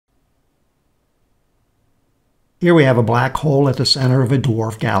Here we have a black hole at the center of a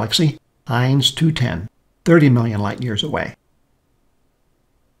dwarf galaxy, Henize 210, 30 million light-years away.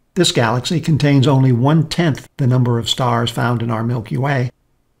 This galaxy contains only 1/10 the number of stars found in our Milky Way.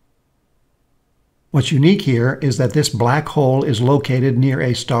 What's unique here is that this black hole is located near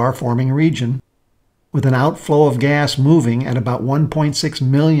a star-forming region with an outflow of gas moving at about 1.6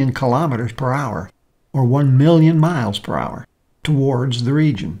 million kilometers per hour, or 1 million miles per hour, towards the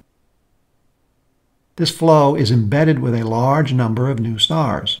region. This flow is embedded with a large number of new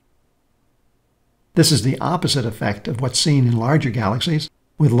stars. This is the opposite effect of what's seen in larger galaxies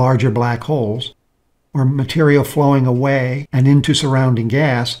with larger black holes, where material flowing away and into surrounding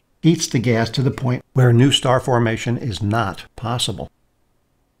gas heats the gas to the point where new star formation is not possible.